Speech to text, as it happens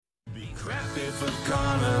We're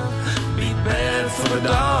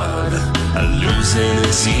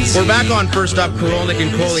back on First Up, Korolnik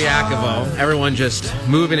and Koliakovo. Everyone just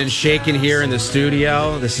moving and shaking here in the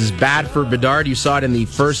studio. This is bad for Bedard. You saw it in the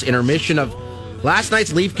first intermission of last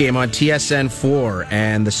night's Leaf game on TSN 4,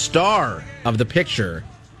 and the star of the picture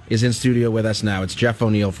is in studio with us now. It's Jeff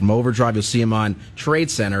O'Neill from Overdrive. You'll see him on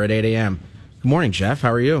Trade Center at 8 a.m. Good morning, Jeff.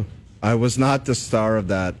 How are you? I was not the star of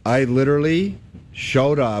that. I literally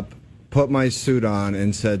showed up, put my suit on,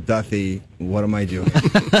 and said, Duffy, what am I doing?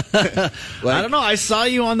 I don't know. I saw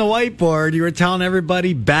you on the whiteboard. You were telling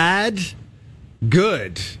everybody bad,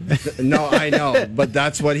 good. No, I know. But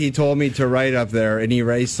that's what he told me to write up there, and he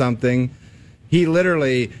raised something. He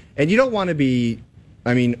literally, and you don't want to be,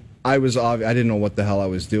 I mean, I didn't know what the hell I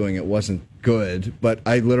was doing. It wasn't good. But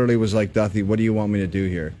I literally was like, Duffy, what do you want me to do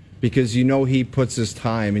here? Because you know he puts his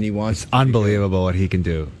time and he wants. It's unbelievable what he can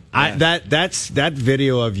do. Yeah. That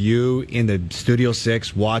video of you in the Studio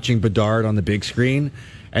 6 watching Bedard on the big screen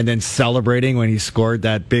and then celebrating when he scored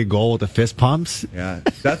that big goal with the fist pumps. Yeah,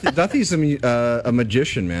 Duffy's a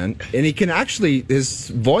magician, man, and he can actually. His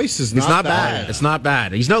voice is not bad. It's not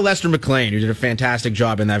bad. He's no Lester McLean, who did a fantastic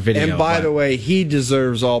job in that video. And by the way, he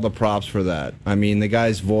deserves all the props for that. I mean, the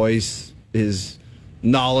guy's voice, his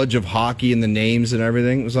knowledge of hockey and the names and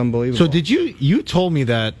everything was unbelievable. So did you told me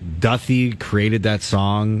that Duffy created that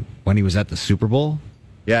song when he was at the Super Bowl?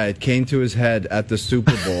 Yeah, it came to his head at the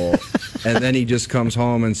Super Bowl, and then he just comes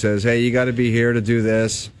home and says, hey, you got to be here to do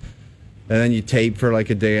this. And then you tape for like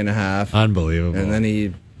a day and a half. Unbelievable. And then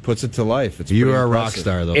he puts it to life. It's you pretty are a rock impressive.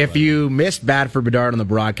 star, though. If you missed Bad for Bedard on the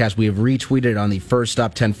broadcast, we have retweeted it on the First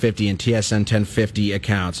Up 1050 and TSN 1050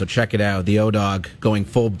 account. So check it out. The O-Dog going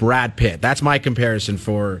full Brad Pitt. That's my comparison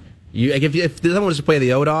for you. Like if someone was to play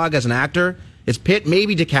the O-Dog as an actor, it's Pitt,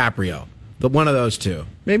 maybe DiCaprio. One of those two.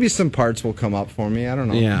 Maybe some parts will come up for me. I don't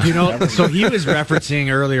know. Yeah. You know, so he was referencing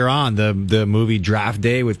earlier on the movie Draft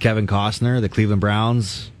Day with Kevin Costner, the Cleveland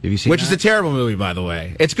Browns. Have you seen Which that? is a terrible movie, by the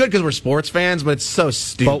way. It's good because we're sports fans, but it's so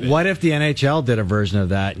stupid. But what if the NHL did a version of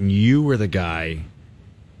that and you were the guy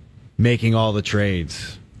making all the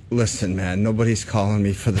trades? Listen, man, nobody's calling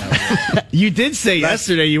me for that. You did say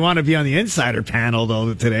yesterday you want to be on the insider panel,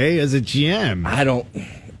 though, today as a GM. I don't.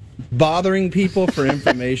 Bothering people for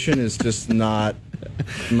information is just not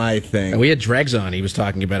my thing. We had Dregs on. He was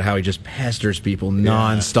talking about how he just pesters people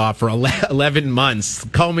nonstop for 11 months,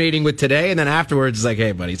 culminating with today. And then afterwards, it's like,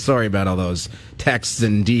 hey, buddy, sorry about all those texts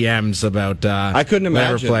and DMs about I couldn't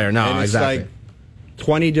imagine. Player. No, and it's exactly.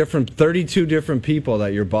 Like 32 different people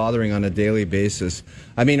that you're bothering on a daily basis.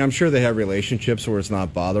 I mean, I'm sure they have relationships where it's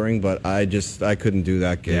not bothering, but I couldn't do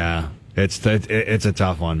that gig. Yeah. It's a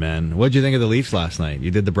tough one, man. What did you think of the Leafs last night?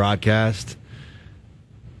 You did the broadcast.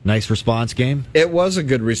 Nice response game? It was a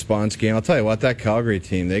good response game. I'll tell you what, that Calgary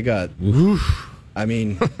team, they got... Oof. I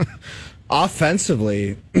mean,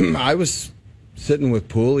 offensively, I was sitting with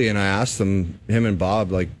Pooley and I asked him and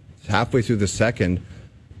Bob, like halfway through the second,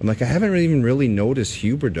 I'm like, I haven't even really noticed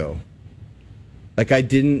Huberdeau. Like, I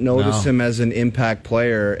didn't notice him as an impact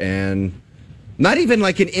player, and... Not even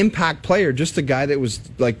like an impact player, just a guy that was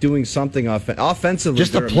like doing something offensively.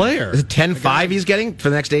 Just a player. Is it 10-5 he's getting for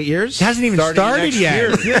the next 8 years? It hasn't even started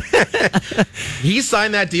yet. He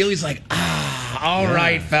signed that deal. He's like, all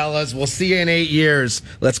right, fellas, we'll see you in 8 years.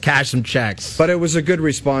 Let's cash some checks. But it was a good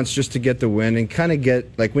response just to get the win and kind of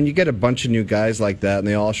get, like when you get a bunch of new guys like that and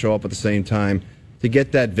they all show up at the same time, to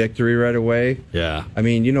get that victory right away. Yeah. I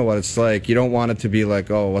mean, you know what it's like. You don't want it to be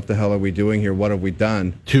like, oh, what the hell are we doing here? What have we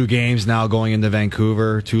done? 2 games now going into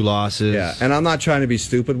Vancouver, 2 losses. Yeah, and I'm not trying to be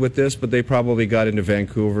stupid with this, but they probably got into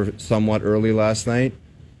Vancouver somewhat early last night.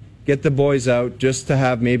 Get the boys out just to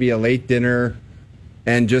have maybe a late dinner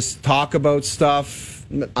and just talk about stuff.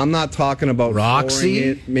 I'm not talking about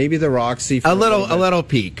Roxy. Maybe the Roxy. For a little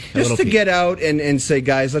peek. Just to get out and say,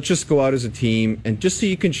 guys, let's just go out as a team, and just so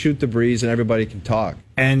you can shoot the breeze and everybody can talk.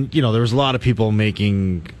 And, you know, there was a lot of people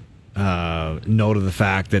making note of the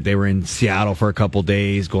fact that they were in Seattle for a couple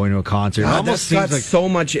days, going to a concert. God, almost that's got seems like so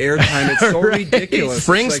much airtime. It's so ridiculous.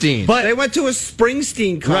 Springsteen. But they went to a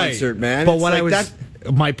Springsteen concert, man. But It's what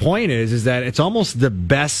like my point is that it's almost the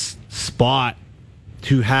best spot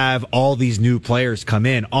to have all these new players come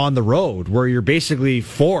in on the road, where you're basically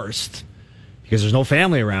forced, because there's no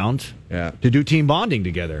family around, to do team bonding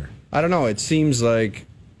together. I don't know. It seems like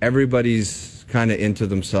everybody's kind of into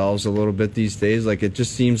themselves a little bit these days. Like, it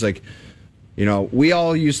just seems like, you know, we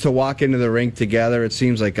all used to walk into the rink together. It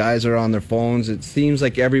seems like guys are on their phones. It seems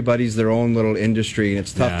like everybody's their own little industry, and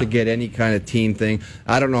it's tough to get any kind of team thing.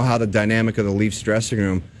 I don't know how the dynamic of the Leafs dressing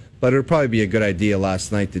room, but it would probably be a good idea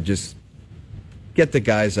last night to just get the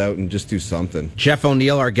guys out and just do something. Jeff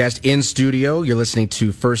O'Neill, our guest in studio. You're listening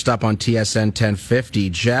to First Up on TSN 1050.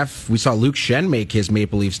 Jeff, we saw Luke Schenn make his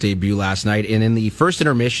Maple Leafs debut last night, and in the first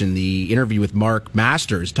intermission, the interview with Mark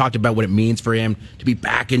Masters talked about what it means for him to be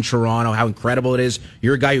back in Toronto, how incredible it is.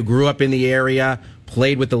 You're a guy who grew up in the area,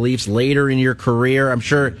 played with the Leafs later in your career. I'm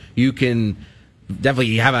sure you can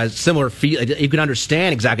definitely have a similar feel. You can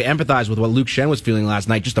understand exactly, empathize with what Luke Schenn was feeling last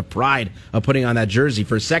night, just the pride of putting on that jersey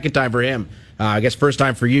for a second time for him. I guess first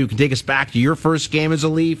time for you. Can take us back to your first game as a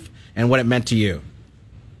Leaf and what it meant to you.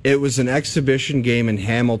 It was an exhibition game in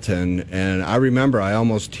Hamilton, and I remember I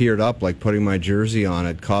almost teared up like putting my jersey on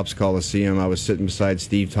at Copps Coliseum. I was sitting beside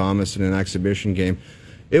Steve Thomas in an exhibition game.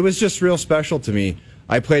 It was just real special to me.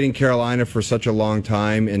 I played in Carolina for such a long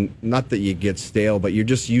time, and not that you get stale, but you're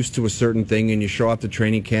just used to a certain thing, and you show up to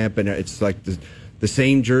training camp, and it's like the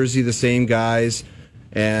same jersey, the same guys.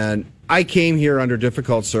 And I came here under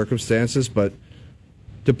difficult circumstances, but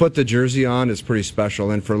to put the jersey on is pretty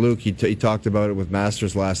special. And for Luke, he talked about it with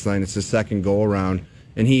Masters last night. It's his second go-around,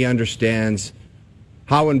 and he understands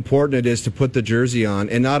how important it is to put the jersey on.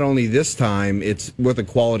 And not only this time, it's with a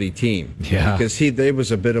quality team. Yeah. Because there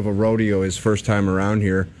was a bit of a rodeo his first time around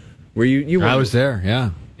here. Where you I was there, yeah.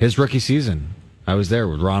 His rookie season. I was there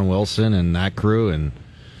with Ron Wilson and that crew. And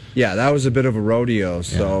yeah, that was a bit of a rodeo.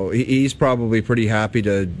 So he's probably pretty happy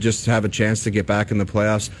to just have a chance to get back in the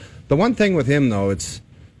playoffs. The one thing with him, though, it's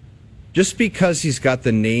just because he's got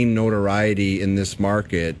the name notoriety in this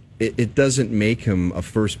market, it doesn't make him a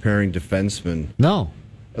first-pairing defenseman. No.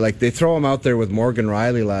 Like, they throw him out there with Morgan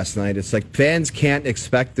Riley last night. It's like fans can't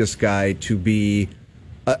expect this guy to be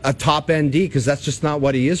a top-end D because that's just not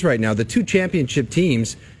what he is right now. The two championship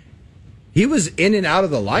teams, he was in and out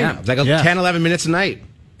of the lineup. Yeah, it's like 10, 11 minutes a night.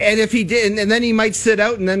 And if he did, and then he might sit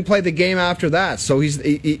out and then play the game after that. So he's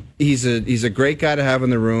a great guy to have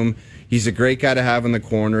in the room. He's a great guy to have in the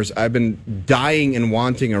corners. I've been dying and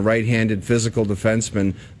wanting a right-handed physical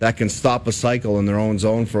defenseman that can stop a cycle in their own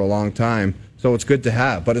zone for a long time. So it's good to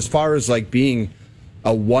have. But as far as like being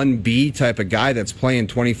a 1B type of guy that's playing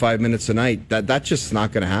 25 minutes a night, that's just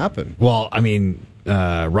not going to happen. Well, I mean,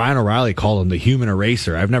 Ryan O'Reilly called him the human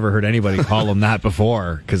eraser. I've never heard anybody call him that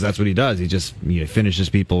before because that's what he does. He just finishes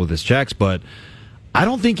people with his checks. But I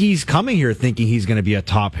don't think he's coming here thinking he's going to be a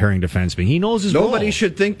top pairing defenseman. He knows his role. Nobody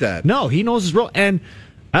should think that. No, he knows his role. And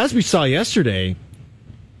as we saw yesterday,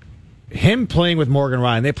 him playing with Morgan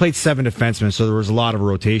Riley, they played 7 defensemen, so there was a lot of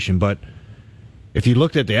rotation. But if you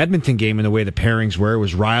looked at the Edmonton game and the way the pairings were, it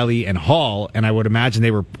was Riley and Hall, and I would imagine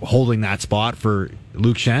they were holding that spot for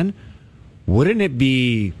Luke Schenn. Wouldn't it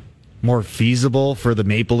be more feasible for the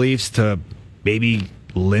Maple Leafs to maybe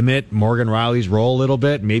limit Morgan Riley's role a little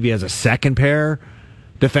bit, maybe as a second pair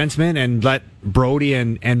defenseman, and let Brody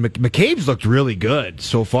and McCabe's looked really good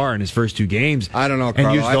so far in his first 2 games? I don't know, Carlo.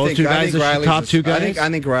 And use those two guys as top 2 guys? I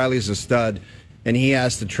think Riley's a stud, and he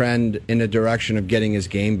has to trend in the direction of getting his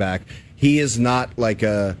game back. He is not like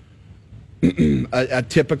a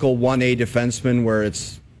typical 1A defenseman where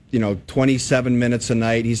it's 27 minutes a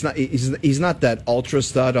night. He's not that ultra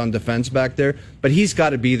stud on defense back there, but he's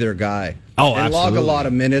got to be their guy. Oh, and absolutely. log a lot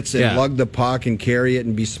of minutes and lug the puck and carry it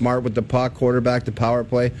and be smart with the puck, quarterback the power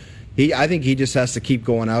play. I think he just has to keep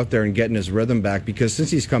going out there and getting his rhythm back because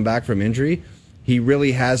since he's come back from injury, he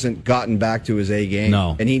really hasn't gotten back to his A game.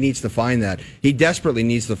 No. And he needs to find that. He desperately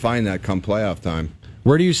needs to find that come playoff time.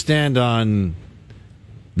 Where do you stand on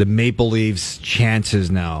the Maple Leafs' chances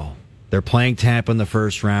now? They're playing Tampa in the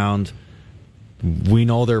first round. We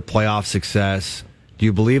know their playoff success. Do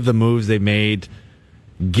you believe the moves they made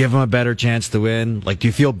give them a better chance to win? Like, do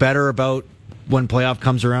you feel better about when playoff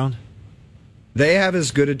comes around? They have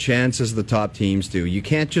as good a chance as the top teams do. You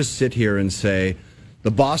can't just sit here and say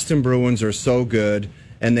the Boston Bruins are so good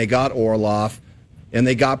and they got Orlov and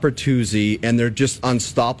they got Bertuzzi and they're just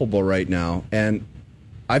unstoppable right now. And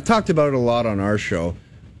I've talked about it a lot on our show.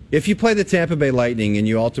 If you play the Tampa Bay Lightning and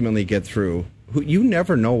you ultimately get through, you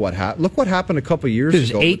never know what happened. Look what happened a couple years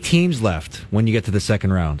ago. There's 8 teams left when you get to the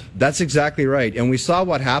second round. That's exactly right. And we saw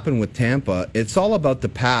what happened with Tampa. It's all about the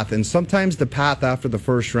path, and sometimes the path after the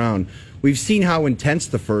first round. We've seen how intense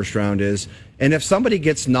the first round is, and if somebody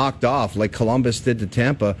gets knocked off, like Columbus did to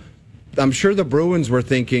Tampa, I'm sure the Bruins were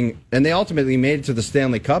thinking, and they ultimately made it to the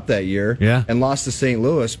Stanley Cup that year and lost to St.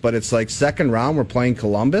 Louis, but it's like second round, we're playing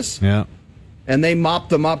Columbus. Yeah. And they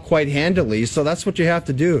mopped them up quite handily, so that's what you have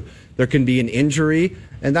to do. There can be an injury,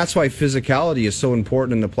 and that's why physicality is so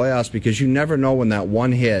important in the playoffs, because you never know when that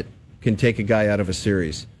one hit can take a guy out of a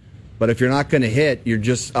series. But if you're not going to hit, you're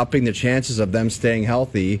just upping the chances of them staying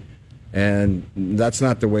healthy And that's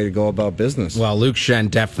not the way to go about business. Well, Luke Shen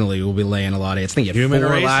definitely will be laying a lot of hits. I think he had Human 4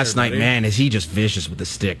 eraser, last night. buddy. Man, is he just vicious with the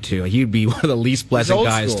stick, too. He'd be one of the least pleasant old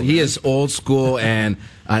guys. school, He man. is old school and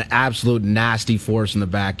an absolute nasty force in the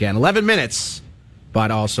back end. 11 minutes,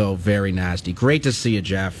 but also very nasty. Great to see you,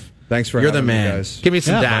 Jeff. Thanks for You're the having me, man. guys. Give me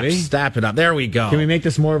some Yeah, buddy. daps. Dap it up. There we go. Can we make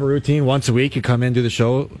this more of a routine? Once a week, you come in, do the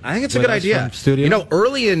show. I think it's a with good us idea. from Studio. You know,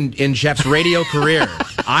 early in Jeff's radio career,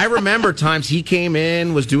 I remember times he came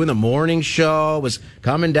in, was doing the morning show, was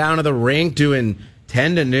coming down to the rink doing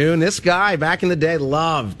 10 to noon. This guy back in the day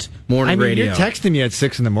loved morning radio. You're texting me at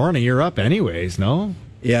 6 in the morning. You're up anyways, no?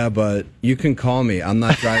 Yeah, but you can call me. I'm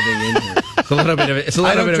not driving in here. It's a little bit of it's a I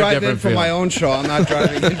little don't bit of a drive in different for feel. my own show. I'm not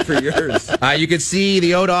driving in for yours. You can see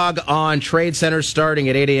the O-Dog on Trade Center starting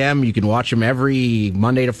at 8 a.m. You can watch him every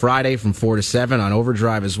Monday to Friday from 4 to 7 on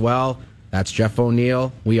Overdrive as well. That's Jeff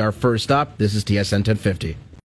O'Neill. We are first up. This is TSN 1050.